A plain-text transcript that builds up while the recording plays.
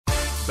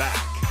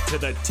back to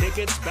the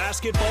Tickets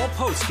Basketball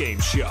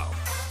Postgame Show,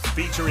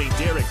 featuring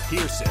Derek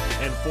Pearson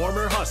and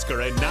former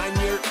Husker and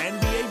 9-year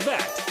NBA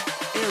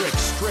vet, Eric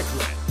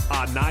Strickland,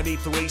 on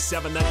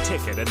 93.7 The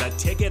Ticket and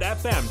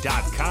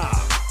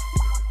theticketfm.com.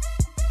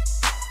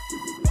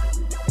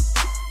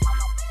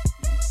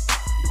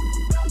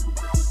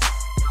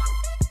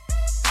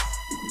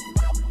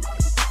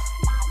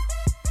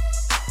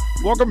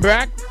 Welcome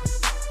back.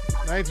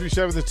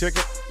 93.7 The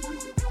Ticket.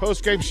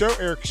 Post-game show.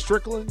 Eric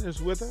Strickland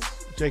is with us.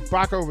 Jake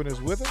Bachhoven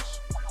is with us.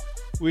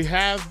 We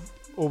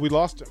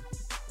lost him.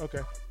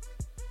 Okay.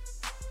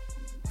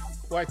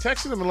 Well, I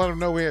texted him and let him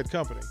know we had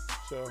company.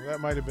 So that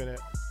might have been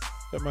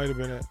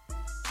it.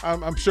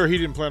 I'm sure he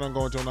didn't plan on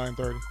going until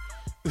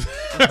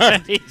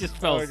 9:30. He just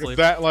fell asleep.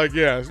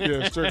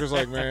 Strickland's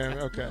like, man,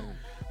 okay.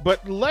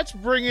 But let's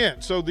bring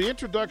in. So the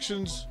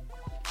introductions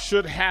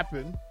should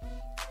happen.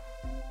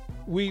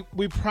 We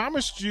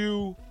promised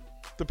you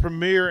the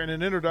premiere and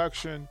an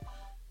introduction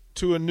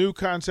to a new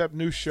concept,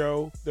 new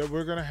show that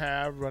we're going to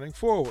have running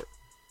forward.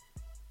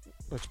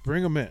 Let's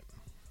bring them in.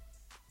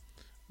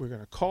 We're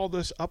going to call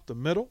this Up the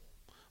Middle.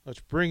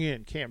 Let's bring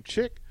in Cam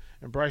Chick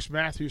and Brice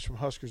Matthews from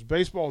Huskers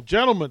Baseball.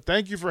 Gentlemen,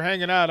 thank you for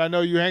hanging out. I know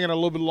you're hanging out a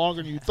little bit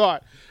longer than you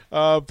thought.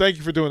 Thank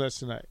you for doing this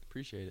tonight.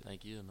 Appreciate it.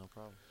 Thank you. No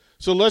problem.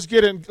 So let's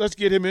get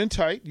him in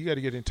tight. You got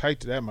to get in tight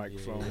to that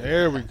microphone. Yeah.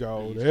 There we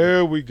go.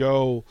 There we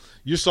go.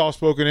 You're soft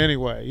spoken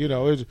anyway.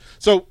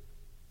 So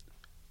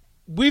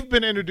we've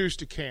been introduced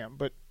to Cam,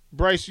 but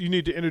Brice, you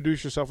need to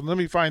introduce yourself. And let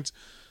me find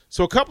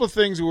a couple of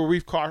things where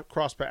we've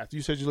crossed paths.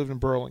 You said you lived in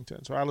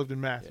Burlington, so I lived in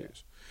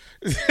Matthews.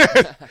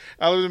 Yeah.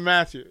 I lived in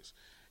Matthews.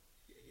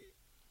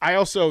 I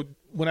also,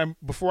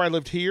 before I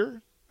lived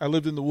here, I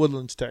lived in the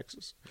Woodlands,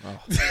 Texas. Oh.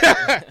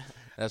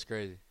 That's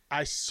crazy.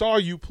 I saw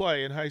you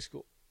play in high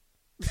school.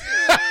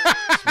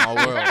 Small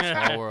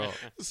world.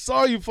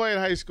 Saw you play in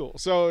high school.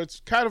 So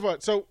it's kind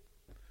of so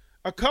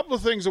a couple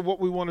of things of what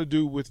we want to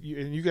do with you,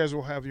 and you guys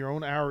will have your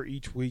own hour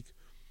each week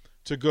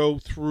to go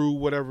through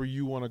whatever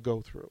you want to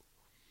go through.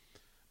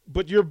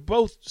 But you're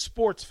both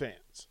sports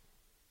fans.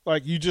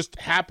 Like, you just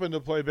happen to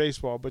play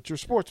baseball, but you're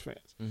sports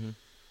fans.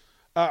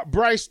 Mm-hmm.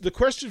 Brice, the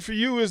question for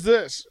you is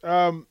this.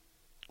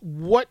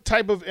 What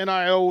type of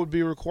NIL would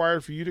be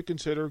required for you to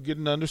consider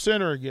getting under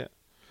center again?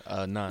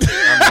 None. I'm not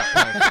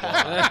playing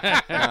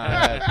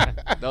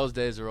football. Those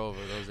days are over.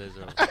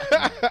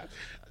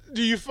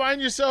 Do you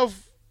find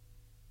yourself,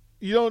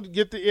 you don't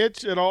get the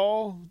itch at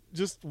all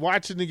just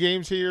watching the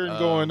games here and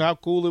going how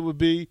cool it would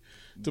be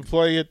to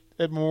play at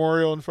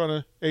Memorial in front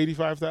of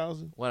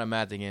 85,000? When I'm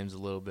at the games a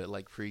little bit,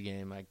 like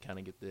pregame, I kind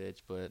of get the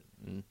itch, but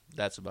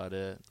that's about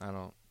it. I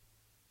don't.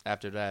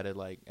 After that,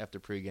 after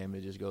pregame,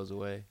 it just goes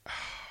away.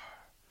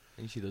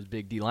 You see those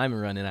big D linemen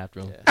running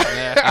after him.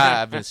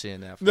 Yeah. I've been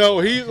seeing that.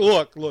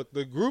 Look,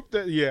 the group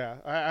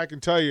that, I can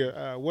tell you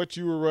what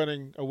you were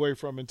running away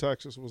from in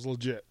Texas was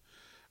legit.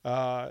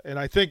 And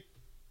I think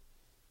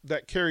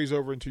that carries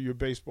over into your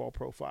baseball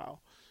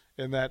profile.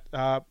 And that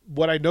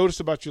what I noticed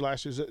about you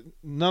last year is that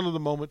none of the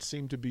moments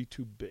seemed to be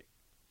too big.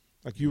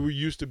 Like, you were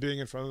used to being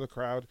in front of the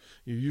crowd.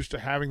 You're used to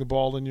having the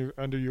ball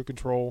under your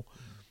control.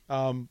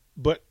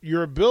 But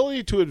your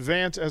ability to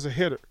advance as a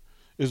hitter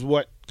is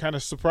what kind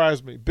of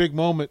surprised me. Big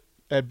moment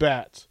at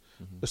bats,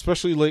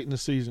 especially late in the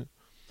season.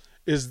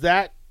 Is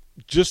that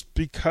just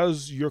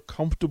because you're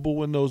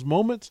comfortable in those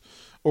moments,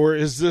 or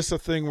is this a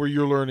thing where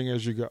you're learning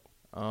as you go?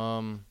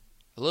 A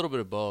little bit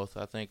of both.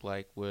 I think,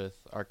 with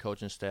our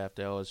coaching staff,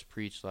 they always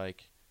preach,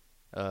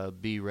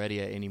 be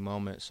ready at any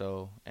moment.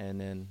 So, and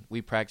then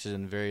we practice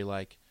in very,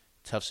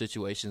 tough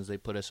situations. They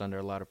put us under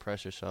a lot of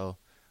pressure. So,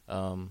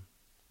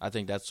 I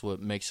think that's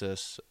what makes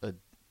us,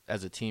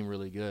 as a team,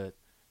 really good,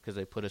 because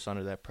they put us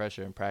under that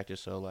pressure in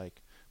practice. So,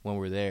 when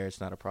we're there,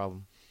 it's not a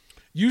problem.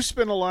 You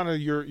spend a lot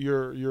of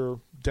your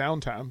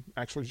downtime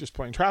actually just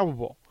playing travel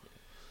ball.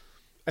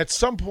 At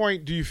some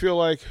point, do you feel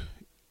like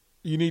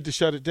you need to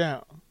shut it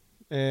down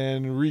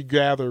and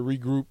regather,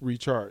 regroup,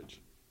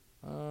 recharge?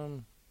 A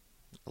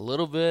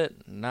little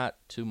bit, not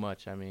too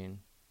much. I mean,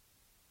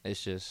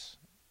 it's just,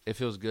 it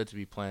feels good to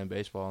be playing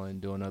baseball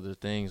and doing other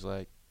things.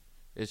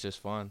 It's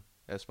just fun.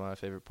 That's my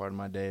favorite part of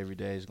my day. Every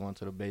day is going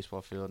to the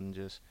baseball field and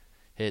just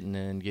hitting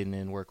and getting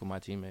in work with my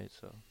teammates.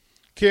 So,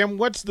 Cam,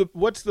 what's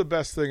the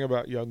best thing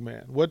about Young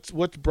Man? What's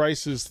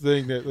Brice's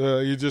thing that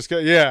you just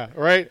got? Yeah,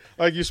 right.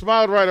 Like, you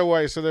smiled right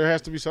away, so there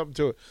has to be something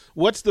to it.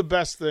 What's the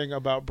best thing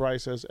about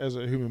Brice as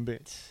a human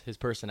being? His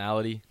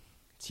personality.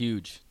 It's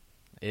huge.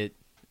 It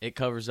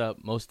covers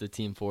up most of the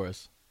team for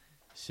us.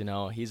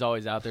 So, he's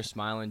always out there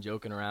smiling,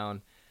 joking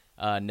around.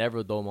 Never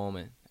a dull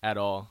moment at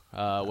all.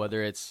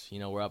 Whether it's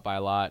we're up by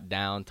a lot,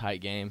 down,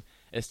 tight game,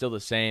 it's still the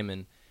same.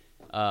 And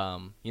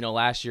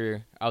last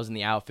year I was in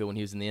the outfield when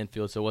he was in the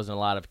infield, so it wasn't a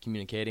lot of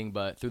communicating.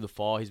 But through the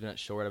fall, he's been at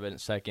short, I've been at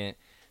second,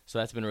 so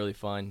that's been really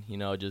fun.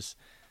 Just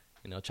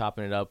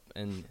chopping it up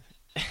and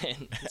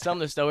some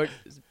of the stuff.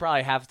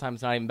 Probably half the time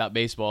it's not even about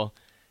baseball.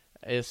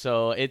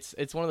 So it's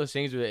one of those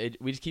things where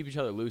we just keep each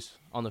other loose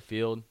on the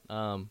field.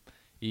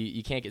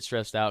 You can't get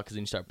stressed out because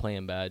then you start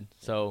playing bad.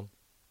 So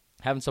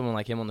having someone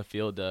like him on the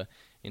field to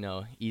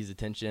ease the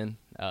tension,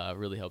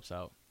 really helps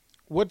out.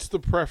 What's the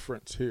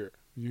preference here?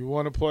 You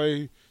want to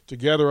play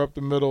together up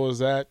the middle? Is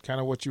that kind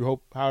of what you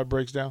hope, how it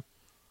breaks down?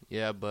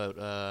 Yeah,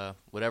 but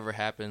whatever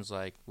happens,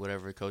 like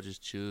whatever coaches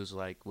choose,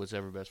 like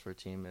whatever best for a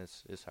team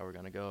is how we're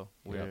gonna go.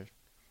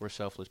 We're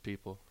selfless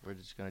people. We're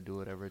just gonna do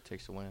whatever it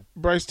takes to win.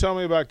 Brice, tell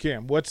me about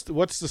Cam. What's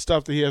the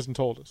stuff that he hasn't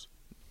told us?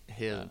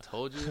 He hasn't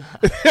told you.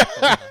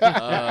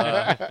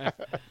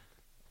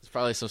 It's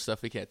probably some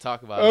stuff we can't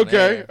talk about.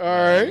 Okay, all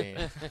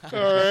right.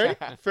 All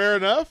right, fair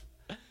enough.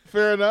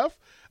 Fair enough.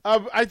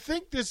 I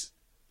think this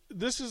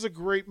is a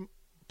great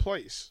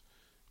place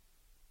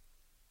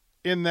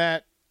in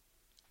that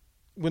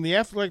when the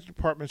athletic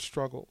department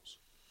struggles,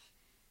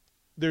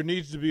 there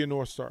needs to be a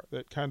North Star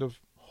that kind of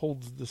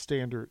holds the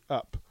standard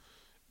up.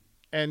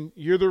 And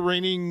you're the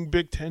reigning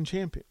Big Ten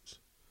champions.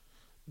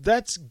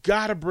 That's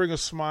got to bring a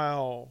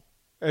smile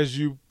as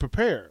you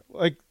prepare.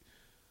 Like,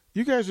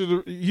 you guys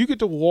you get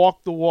to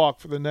walk the walk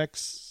for the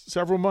next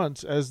several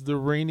months as the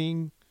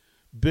reigning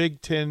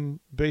Big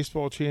Ten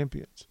baseball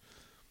champions.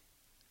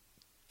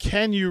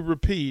 Can you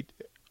repeat,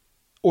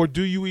 or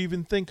do you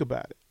even think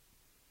about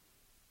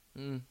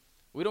it?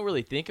 We don't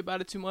really think about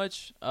it too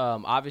much.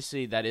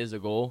 Obviously, that is a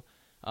goal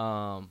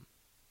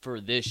for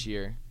this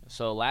year.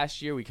 So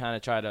last year we kind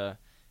of try to,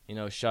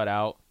 shut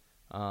out,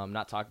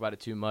 not talk about it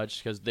too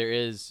much because there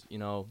is,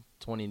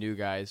 20 new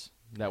guys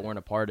that weren't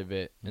a part of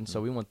it. And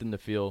so we want them to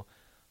feel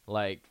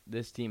like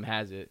this team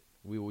has it.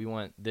 We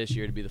want this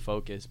year to be the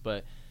focus.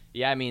 But,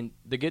 yeah, I mean,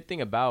 the good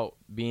thing about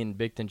being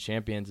Big Ten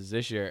champions is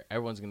this year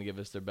everyone's going to give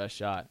us their best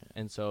shot.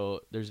 And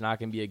so there's not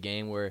going to be a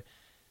game where,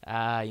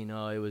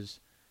 it was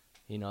 –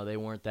 they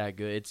weren't that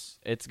good.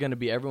 It's going to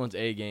be everyone's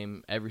A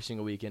game every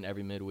single weekend,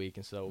 every midweek,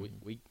 and so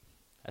we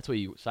that's what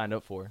you signed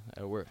up for.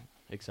 We're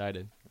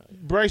excited.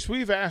 Brice,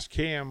 we've asked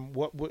Cam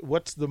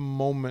what's the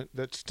moment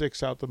that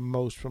sticks out the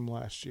most from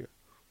last year.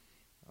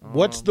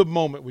 What's the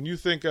moment when you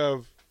think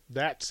of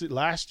that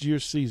last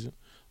year's season?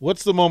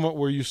 What's the moment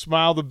where you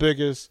smile the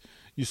biggest,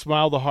 you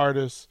smile the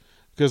hardest,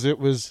 because it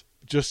was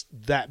just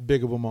that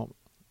big of a moment?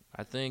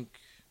 I think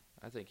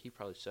he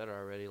probably said it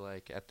already.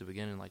 Like at the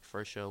beginning, like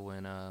first show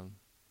when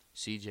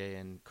CJ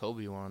and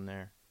Kobe were on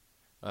there,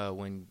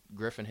 when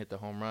Griffin hit the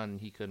home run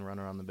and he couldn't run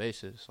around the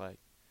bases. Like,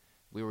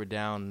 we were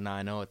down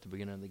 9-0 at the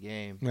beginning of the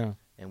game,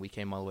 and we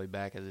came all the way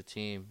back as a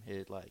team.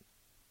 It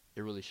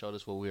really showed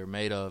us what we were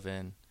made of,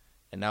 and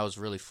that was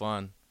really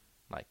fun.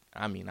 Like,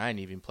 I mean, I didn't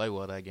even play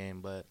well that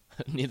game, but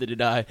neither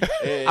did I.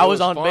 I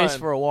was on fun. base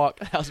for a walk.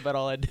 That was about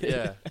all I did.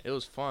 Yeah, it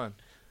was fun.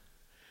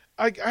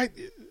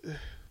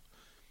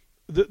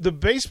 The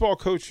baseball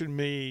coach in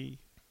me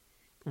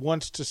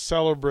wants to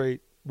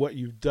celebrate what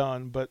you've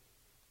done, but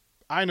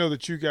I know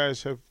that you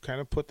guys have kind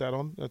of put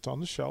that's on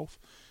the shelf,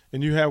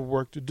 and you have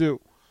work to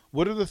do.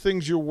 What are the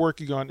things you're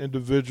working on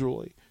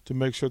individually to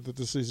make sure that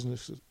the season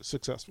is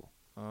successful?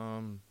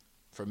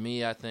 For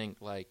me, I think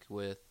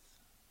with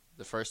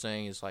the first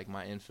thing is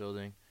my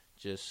infielding,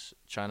 just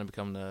trying to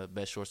become the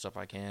best shortstop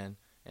I can.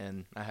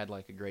 And I had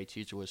a great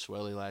teacher with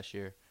Swelly last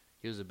year.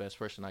 He was the best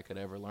person I could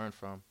ever learn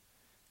from.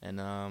 And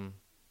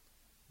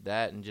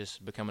that and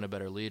just becoming a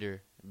better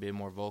leader, being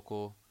more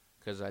vocal,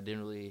 because I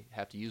didn't really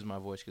have to use my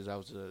voice because I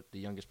was the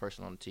youngest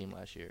person on the team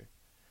last year.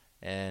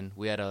 And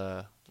we had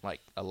a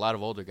lot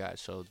of older guys,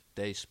 so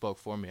they spoke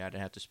for me. I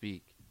didn't have to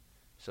speak.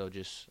 So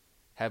just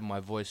having my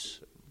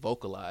voice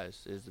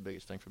vocalized is the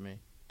biggest thing for me.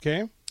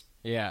 Cam?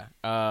 Yeah.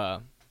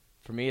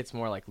 For me, it's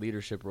more like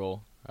leadership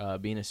role.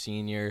 Being a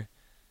senior,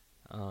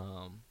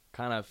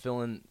 kind of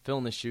filling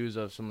the shoes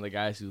of some of the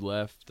guys who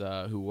left,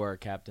 who were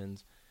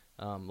captains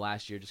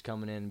last year, just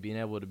coming in and being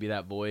able to be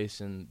that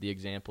voice and the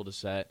example to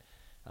set.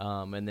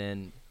 And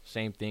then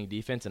same thing,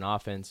 defense and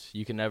offense.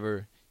 You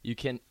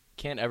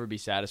can't ever be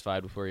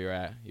satisfied with where you're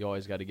at. You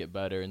always got to get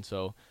better. And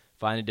so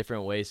finding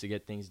different ways to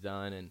get things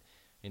done and,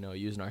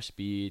 using our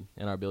speed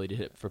and our ability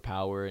to hit for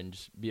power and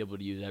just be able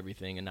to use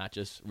everything and not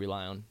just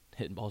rely on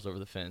hitting balls over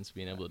the fence,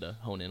 being able to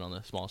hone in on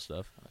the small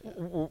stuff.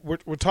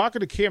 We're talking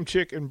to Cam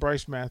Chick and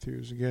Brice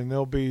Matthews. Again,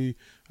 they'll be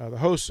the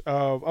hosts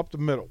of Up the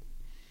Middle.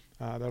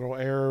 That'll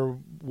air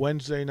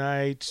Wednesday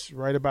nights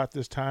right about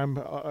this time,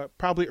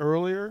 probably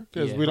earlier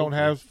because we don't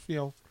have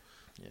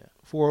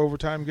 4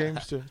 overtime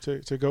games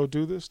to go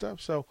do this stuff.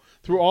 So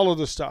through all of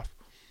this stuff,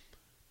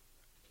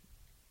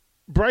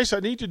 Brice,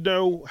 I need to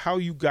know how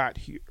you got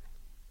here.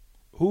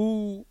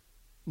 Who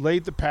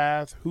laid the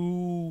path?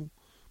 Who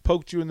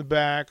poked you in the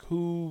back?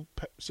 Who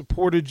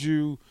supported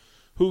you?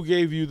 Who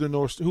gave you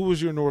who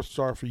was your North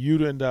Star for you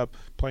to end up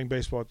playing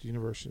baseball at the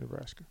University of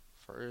Nebraska?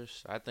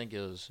 First, I think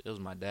it was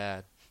my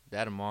dad.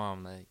 Dad and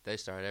mom, they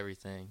started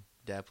everything.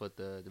 Dad put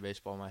the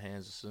baseball in my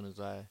hands as soon as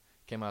I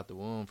came out the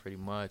womb, pretty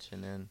much.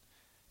 And then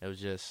it was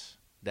just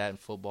that and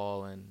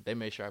football, and they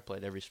made sure I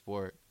played every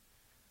sport.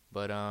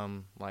 But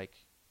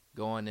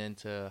going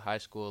into high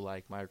school,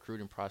 my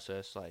recruiting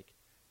process,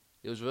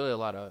 it was really a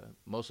lot of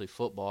mostly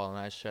football, and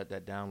I shut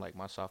that down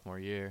my sophomore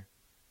year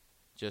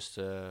just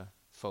to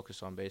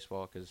focus on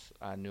baseball because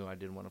I knew I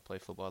didn't want to play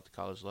football at the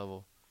college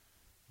level.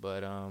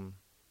 But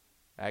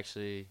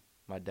actually,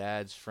 my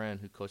dad's friend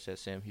who coached at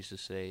Sam Houston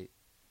State,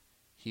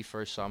 he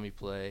first saw me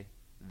play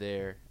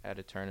there at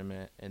a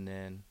tournament, and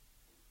then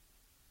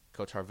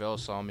Coach Harvell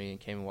saw me and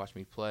came and watched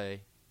me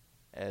play,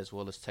 as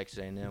well as Texas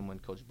A&M when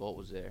Coach Bolt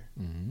was there.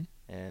 Mm-hmm.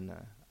 And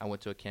I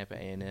went to a camp at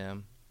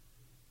A&M,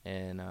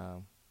 and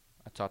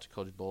I talked to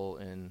Coach Bolt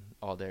and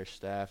all their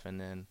staff.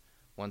 And then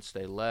once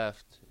they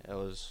left, I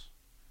was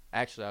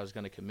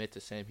going to commit to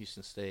Sam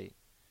Houston State.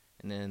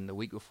 And then the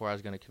week before I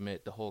was going to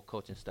commit, the whole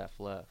coaching staff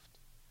left.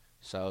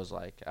 So I was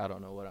like, I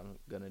don't know what I'm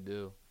going to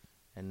do.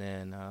 And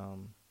then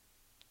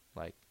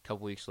like a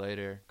couple weeks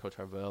later, Coach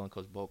Harvell and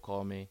Coach Bolt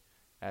called me,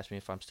 asked me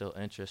if I'm still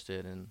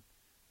interested. And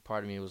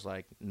part of me was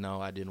like, no,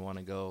 I didn't want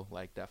to go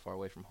like that far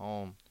away from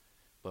home.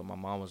 But my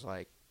mom was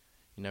like,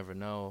 you never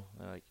know.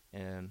 Like,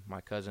 and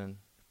my cousin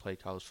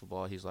played college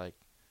football. He's like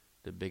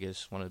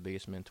one of the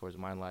biggest mentors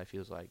in my life. He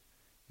was like,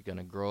 you're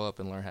going to grow up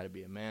and learn how to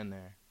be a man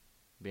there,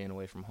 being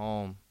away from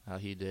home, how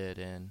he did.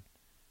 And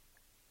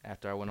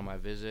after I went on my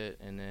visit,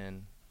 and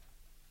then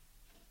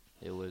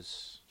it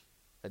was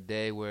a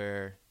day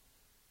where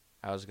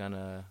I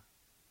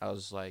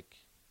was like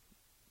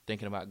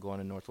thinking about going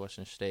to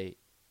Northwestern State.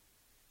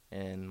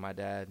 And my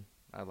dad,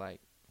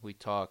 we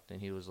talked,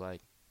 and he was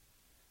like,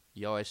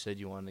 you always said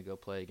you wanted to go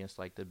play against,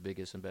 like, the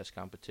biggest and best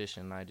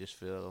competition. And I just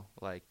feel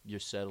like you're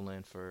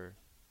settling for,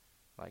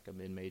 like, a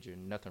mid-major.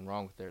 Nothing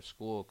wrong with their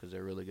school because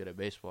they're really good at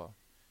baseball.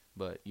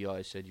 But you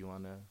always said you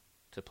want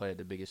to play at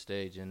the biggest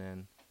stage. And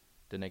then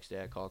the next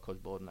day I called Coach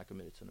Bolden and I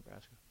committed to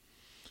Nebraska.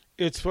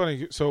 It's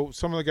funny. So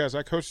some of the guys,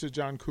 I coached at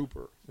John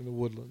Cooper in the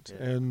Woodlands,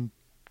 and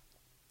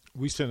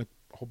we sent a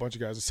whole bunch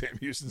of guys to Sam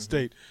Houston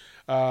State.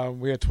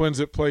 We had twins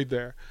that played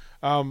there.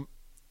 And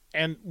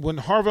when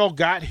Harvell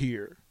got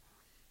here,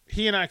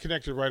 he and I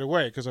connected right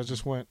away because I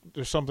just went,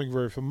 there's something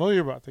very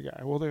familiar about the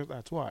guy. Well,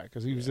 that's why,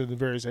 because he was in the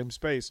very same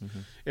space,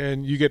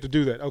 and you get to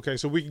do that. Okay,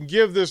 so we can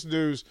give this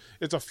news.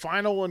 It's a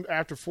final one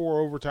after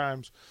 4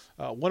 overtimes,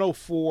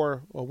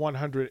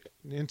 104-100.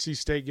 NC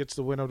State gets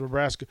the win over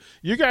Nebraska.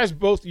 You guys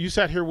both, you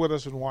sat here with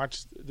us and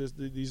watched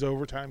these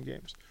overtime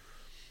games.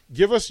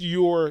 Give us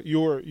your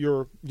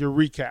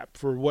recap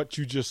for what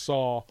you just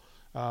saw,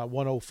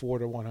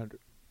 104-100.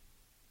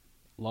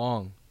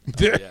 Long.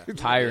 Yeah.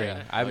 Tiring.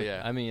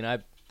 Yeah. I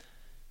mean,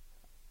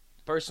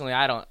 personally,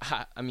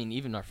 I mean,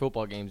 even our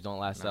football games don't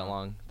last that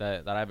long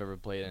that I've ever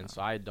played in,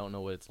 so I don't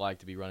know what it's like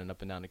to be running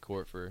up and down the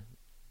court for,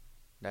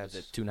 That's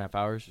 2.5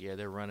 hours? Yeah,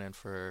 they're running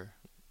for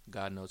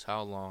God knows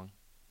how long,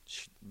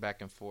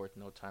 back and forth,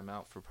 no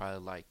timeout for probably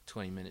like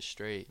 20 minutes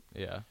straight.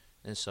 Yeah.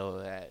 And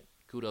so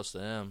kudos to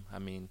them. I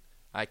mean,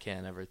 I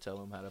can't ever tell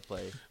them how to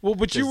play. Well,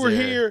 but you were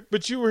here.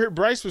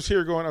 Bryce was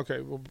here going,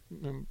 okay, well,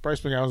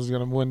 Bryce McGowan is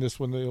going to win this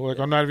one.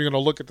 I'm not even going to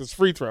look at this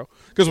free throw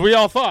because we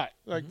all thought,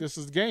 this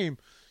is the game.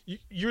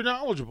 You're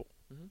knowledgeable.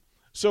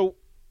 So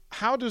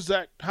how does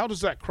that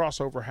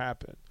crossover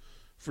happen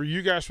for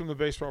you guys from the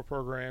baseball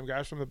program,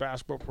 guys from the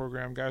basketball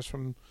program, guys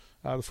from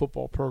the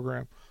football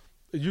program?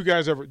 Do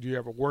you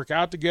ever work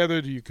out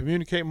together? Do you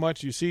communicate much?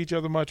 Do you see each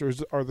other much, or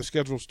are the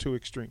schedules too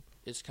extreme?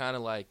 It's kind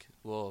of like,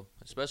 well,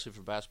 especially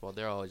for basketball,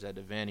 they're always at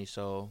the Vanny,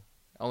 so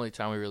the only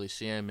time we really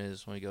see them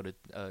is when we go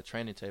to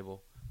training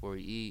table where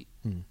we eat.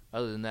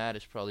 Other than that,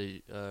 it's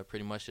probably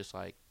pretty much just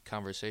like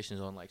conversations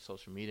on like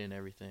social media and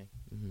everything.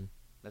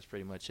 That's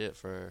pretty much it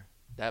for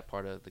that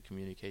part of the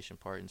communication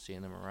part and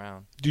seeing them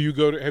around.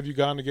 Have you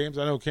gone to games?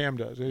 I know Cam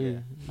does.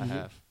 Yeah, I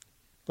have.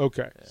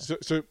 Okay. Yeah.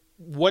 So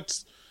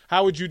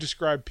how would you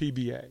describe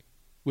PBA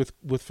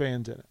with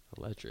fans in it?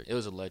 Electric. It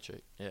was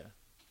electric, yeah.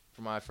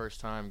 For my first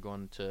time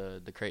going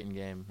to the Creighton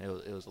game,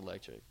 it was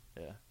electric,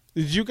 yeah.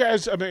 Did you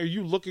guys, are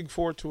you looking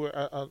forward to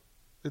at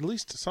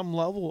least some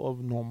level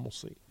of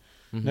normalcy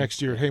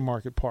next year at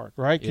Haymarket Park,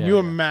 right? Can you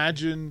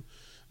imagine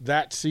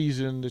that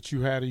season that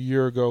you had a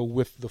year ago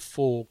with the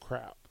full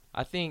crowd?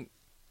 I think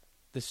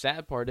the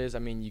sad part is,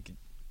 you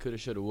coulda,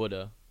 shoulda,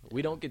 woulda.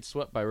 We don't get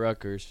swept by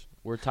Rutgers.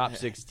 We're top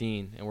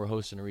 16, and we're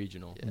hosting a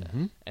regional.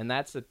 Yeah. And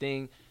that's the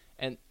thing,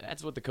 and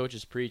that's what the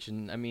coaches preach.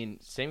 And,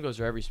 same goes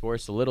for every sport.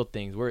 It's the little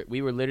things.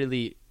 We were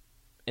literally,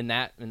 in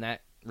that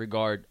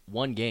regard,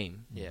 one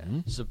game. Yeah,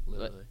 So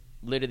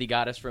literally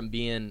got us from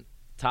being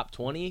top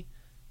 20,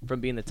 from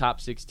being the top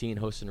 16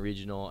 hosting a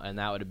regional, and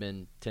that would have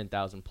been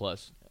 10,000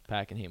 plus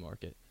pack in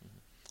Haymarket.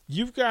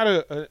 You've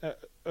got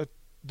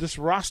this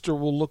roster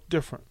will look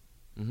different.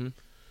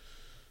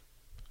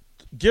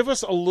 Give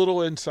us a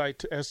little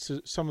insight as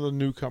to some of the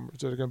newcomers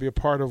that are going to be a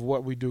part of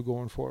what we do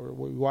going forward,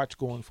 what we watch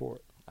going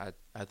forward. I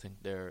think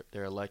they're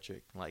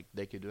electric. Like,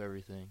 they could do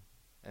everything.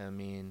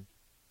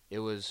 It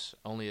was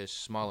only a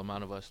small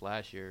amount of us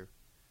last year,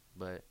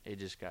 but it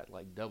just got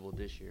like doubled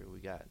this year. We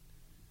got,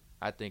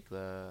 I think,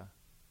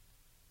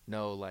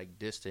 no like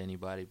diss to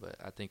anybody, but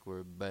I think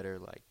we're better,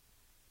 like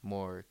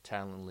more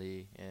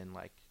talently and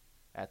like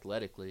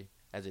athletically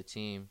as a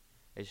team.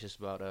 It's just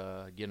about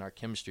getting our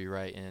chemistry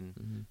right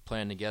and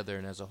playing together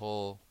and as a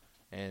whole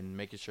and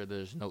making sure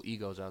there's no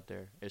egos out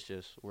there. It's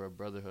just we're a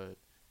brotherhood,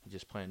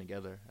 just playing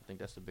together. I think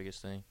that's the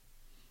biggest thing.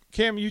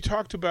 Cam, you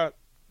talked about,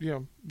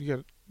 you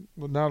got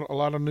now a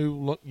lot of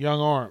new young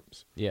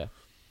arms. Yeah.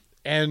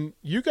 And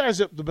you guys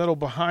up the middle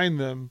behind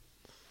them,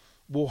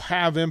 will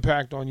have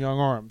impact on young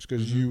arms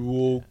because you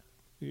will,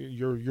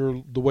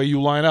 you're the way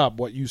you line up,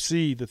 what you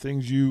see, the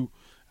things you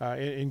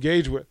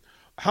engage with.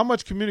 How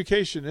much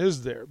communication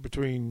is there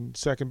between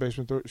second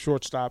baseman,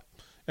 shortstop,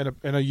 and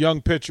a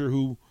young pitcher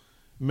who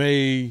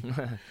may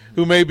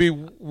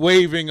be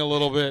waving a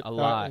little bit? A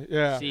lot.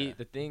 Yeah. See,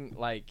 the thing,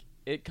 like,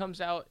 it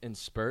comes out in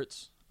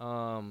spurts.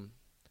 A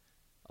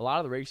lot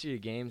of the regular season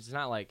games, it's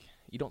not like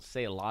you don't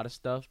say a lot of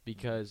stuff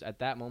because at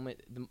that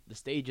moment the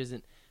stage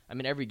isn't. I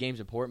mean, every game's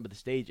important, but the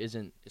stage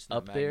isn't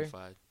up there.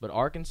 But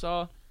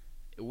Arkansas,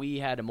 we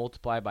had to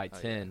multiply by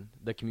 10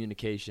 the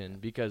communication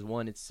because,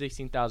 one, it's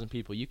 16,000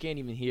 people. You can't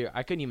even hear.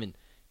 I couldn't even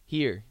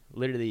hear,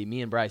 literally,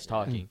 me and Brice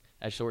talking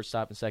at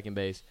shortstop and second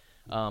base.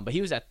 But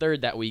he was at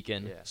third that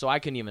weekend, so I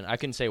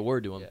couldn't say a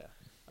word to him.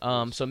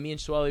 So me and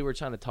Swelly were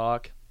trying to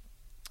talk.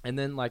 And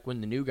then, like,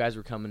 when the new guys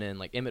were coming in,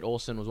 like Emmett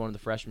Olson was one of the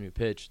freshmen who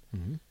pitched,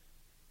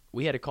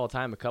 we had to call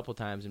time a couple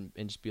times and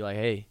just be like,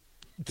 hey,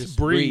 just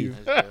breathe.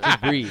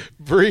 Just breathe.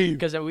 Breathe.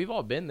 Because we've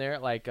all been there.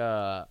 Like,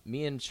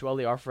 me and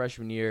Schwelly, our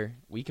freshman year,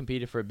 we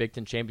competed for a Big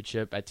Ten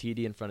championship at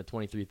TD in front of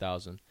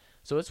 23,000.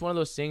 So it's one of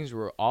those things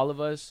where all of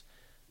us,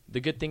 the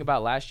good thing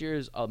about last year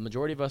is a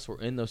majority of us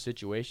were in those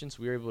situations.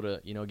 We were able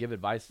to, give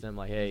advice to them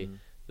like, hey,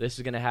 this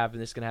is going to happen,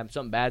 this is going to happen,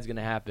 something bad's going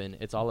to happen.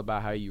 It's all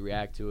about how you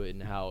react to it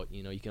and how,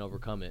 you can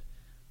overcome it.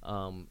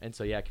 And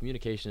so,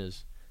 communication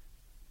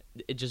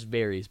it just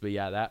varies. But,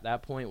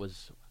 that point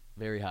was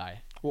very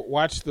high. Well,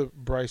 watch the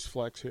Brice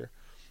flex here.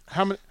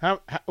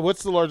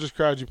 What's the largest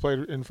crowd you played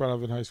in front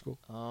of in high school?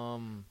 I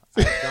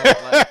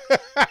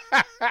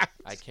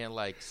can't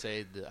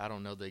say I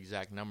don't know the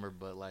exact number,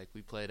 but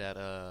we played at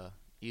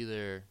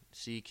either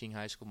C King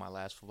High School, my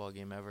last football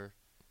game ever.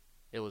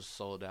 It was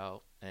sold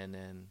out, and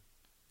then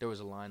there was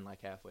a line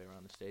halfway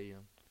around the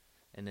stadium.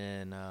 And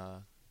then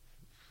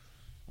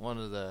one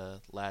of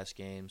the last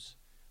games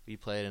we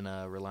played in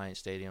Reliant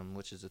Stadium,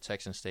 which is a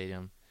Texan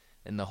stadium,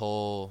 and the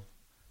whole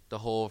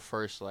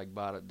first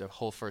the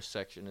whole first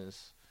section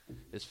is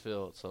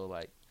filled. So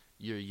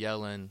you're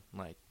yelling,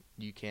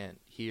 you can't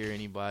hear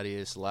anybody.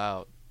 It's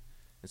loud,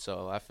 and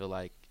so I feel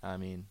it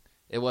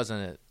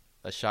wasn't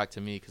a shock to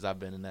me because I've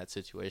been in that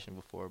situation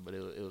before, but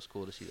it was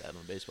cool to see that on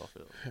the baseball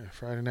field. Yeah,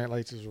 Friday Night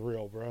Lights is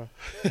real, bro.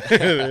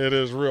 It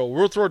is real.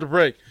 We'll throw it to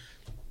break.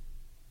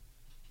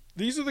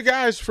 These are the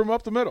guys from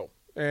up the middle,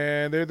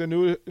 and they're the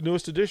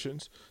newest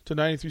additions to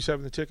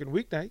 93.7 The Ticket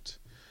weeknights.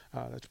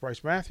 That's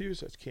Brice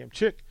Matthews. That's Cam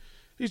Chick.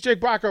 He's Jake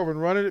Bockover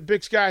running it.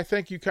 Big Sky,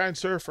 thank you, kind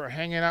sir, for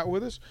hanging out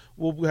with us.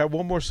 We'll have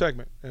one more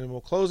segment, and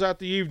we'll close out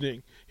the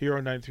evening here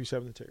on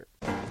 93.7 The Ticket.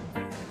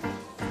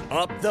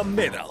 Up the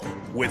Middle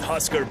with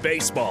Husker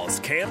Baseball's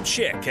Cam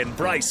Chick and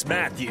Brice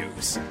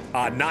Matthews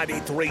on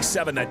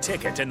 93.7 The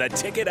Ticket and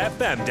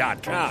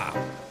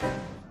theticketfm.com.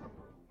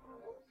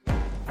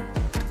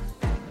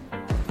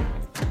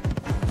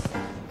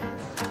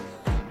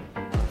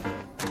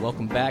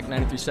 Welcome back,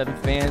 93.7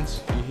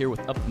 fans. You're here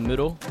with Up the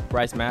Middle,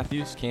 Brice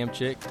Matthews, Cam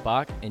Chick,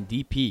 Bach, and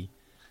DP.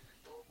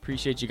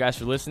 Appreciate you guys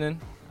for listening.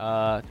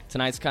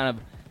 Tonight's kind of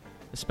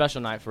a special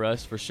night for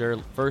us, for sure.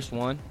 First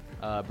one,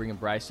 bringing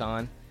Brice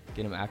on,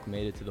 get him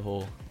acclimated to the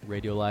whole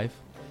radio life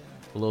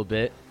a little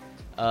bit.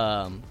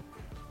 What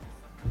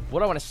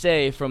I want to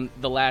say from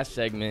the last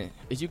segment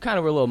is you kind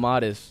of were a little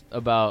modest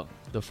about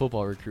the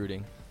football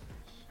recruiting.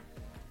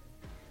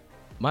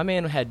 My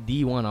man had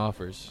D1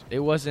 offers. It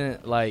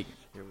wasn't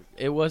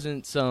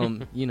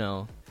some,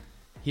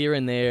 here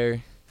and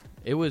there.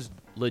 It was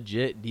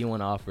legit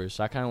D1 offers.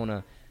 So I kind of want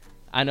to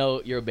 – I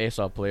know you're a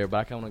baseball player, but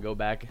I kind of want to go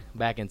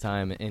back in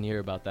time and hear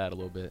about that a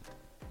little bit.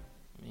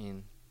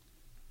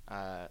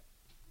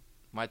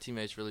 My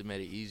teammates really made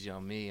it easy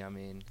on me. I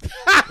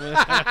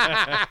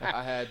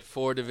had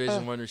 4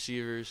 Division I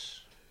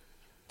receivers,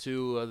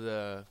 2 of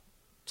the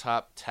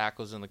top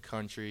tackles in the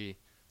country,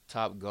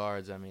 top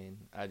guards. I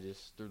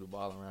just threw the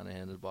ball around and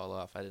handed the ball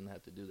off. I didn't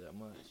have to do that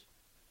much.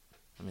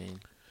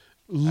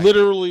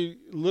 Literally,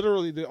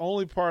 the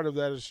only part of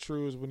that is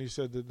true is when he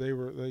said that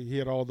he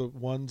had all the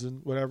ones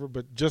and whatever,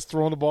 but just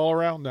throwing the ball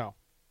around, no,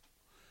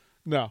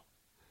 you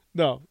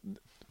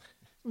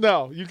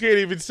can't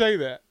even say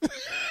that.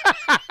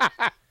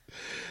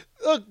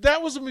 Look,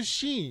 that was a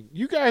machine.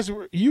 You guys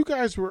were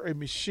a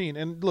machine,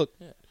 and look,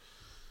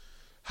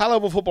 high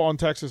level football in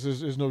Texas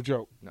is no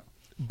joke. No,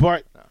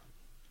 but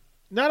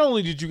not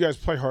only did you guys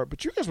play hard,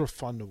 but you guys were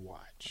fun to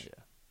watch.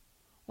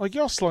 Yeah,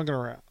 y'all slung it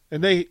around.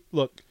 And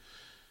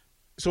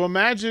so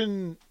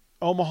imagine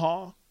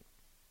Omaha,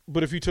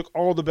 but if you took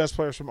all the best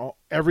players from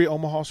every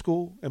Omaha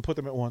school and put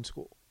them at one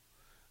school.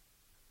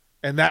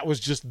 And that was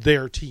just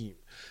their team.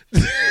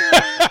 You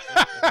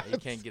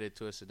can't get it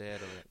twisted.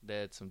 They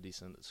had some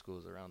decent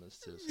schools around us,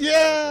 too. So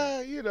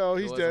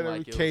he's done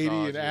it with Katie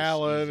and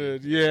Allen.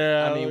 And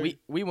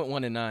we went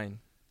 1-9.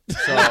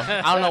 So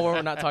I don't know why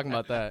we're not talking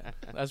about that.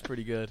 That's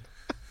pretty good.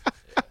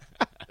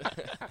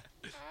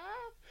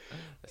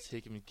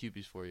 Taking me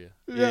cupies for you.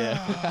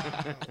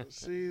 Yeah.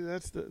 See,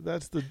 that's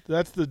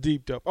the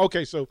deep dope.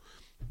 Okay, so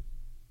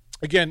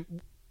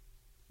again,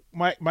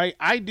 my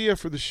idea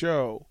for the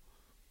show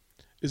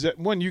is that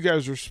one, you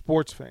guys are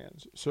sports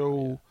fans,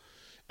 so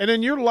And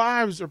then your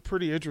lives are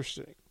pretty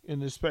interesting in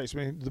this space. I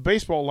mean, the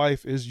baseball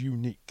life is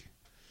unique.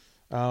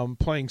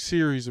 Playing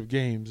series of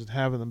games and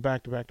having them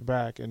back to back to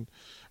back, and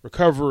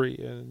recovery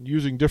and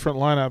using different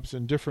lineups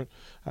and different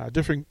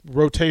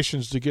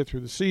rotations to get through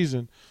the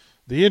season,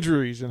 the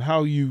injuries and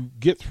how you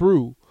get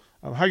through,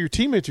 how your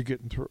teammates are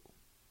getting through,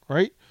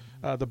 right?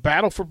 The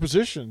battle for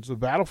positions, the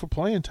battle for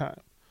playing time.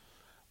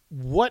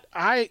 What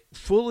I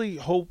fully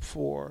hope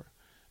for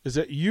is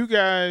that you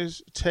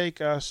guys take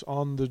us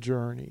on the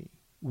journey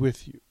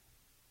with you.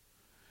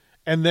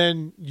 And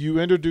then you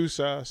introduce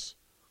us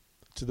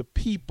to the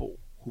people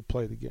who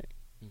play the game.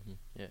 Mm-hmm.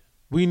 Yeah.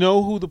 We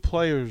know who the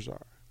players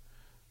are.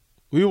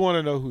 We want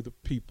to know who the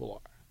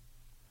people are.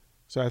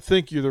 So I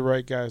think you're the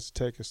right guys to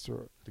take us through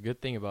it. The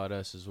good thing about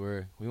us is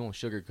we won't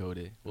sugarcoat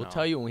it. We'll No.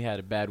 tell you when we had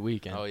a bad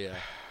weekend. Oh, yeah.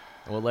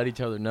 And we'll let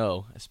each other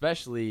know.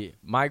 Especially,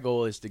 my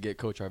goal is to get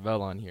Coach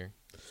Arvell on here.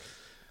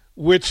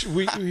 Which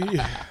me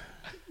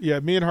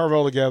and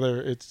Harvell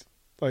together, it's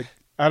like,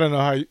 I don't know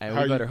how And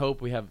we better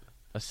hope we have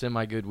a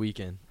semi-good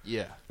weekend.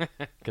 Yeah.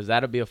 Because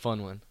that'll be a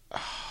fun one.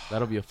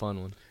 That'll be a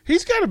fun one.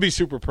 He's got to be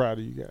super proud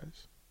of you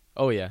guys.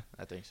 Oh, yeah.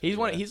 I think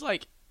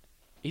so.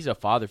 He's a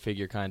father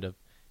figure, kind of.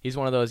 He's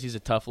one of those, he's a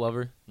tough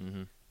lover.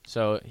 Mm-hmm.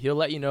 So he'll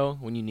let you know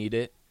when you need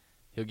it.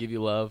 He'll give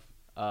you love.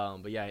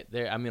 But yeah,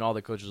 all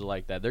the coaches are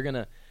like that.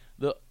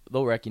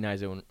 They'll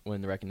recognize it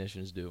when the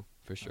recognition is due,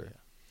 for sure. Oh,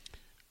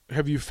 yeah.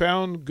 Have you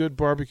found good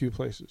barbecue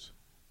places?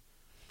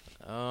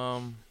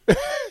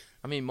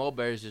 I mean,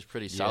 Mulberry's is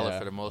pretty solid Yeah.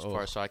 for the most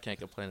part, so I can't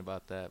complain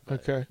about that.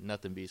 But Okay.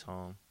 nothing beats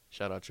home.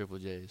 Shout out Triple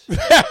J's.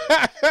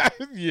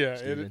 Yeah,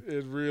 Steven.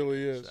 it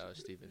really is. Shout out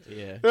Steven.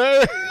 Yeah.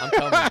 I'm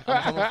coming for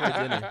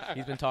a dinner.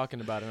 He's been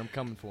talking about it. I'm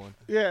coming for one.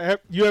 Yeah,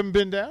 you haven't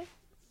been down?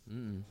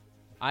 Mm-mm.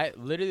 I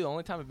literally the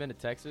only time I've been to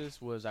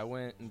Texas was I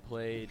went and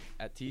played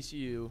at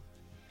TCU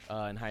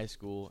in high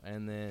school,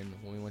 and then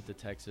when we went to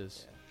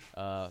Texas,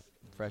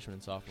 freshman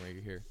and sophomore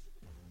year here.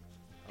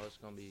 Oh, it's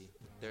gonna be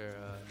there.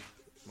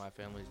 My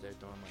family's there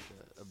doing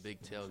like a big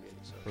tailgate,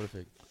 so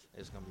Perfect.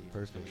 it's gonna be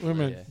Perfect. Wait a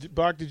minute. Yeah.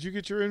 Bach, did you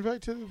get your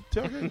invite to the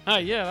tailgate?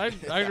 Not yet.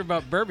 I heard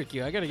about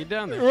barbecue. I got to get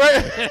down there.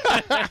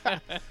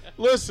 Right.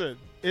 Listen,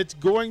 it's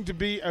going to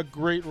be a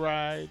great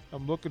ride.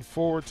 I'm looking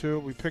forward to it.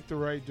 We picked the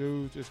right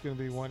dudes. It's going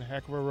to be one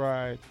heck of a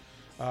ride,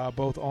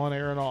 both on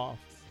air and off.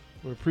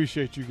 We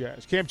appreciate you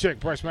guys. Cam Chick,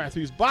 Brice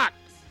Matthews, Bach.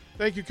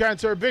 Thank you, kind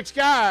sir. Big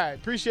Sky.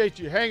 Appreciate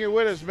you hanging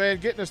with us, man,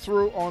 getting us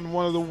through on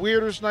one of the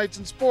weirdest nights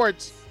in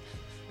sports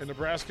in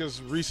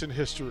Nebraska's recent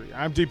history.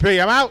 I'm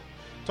DP. I'm out.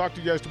 Talk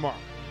to you guys tomorrow.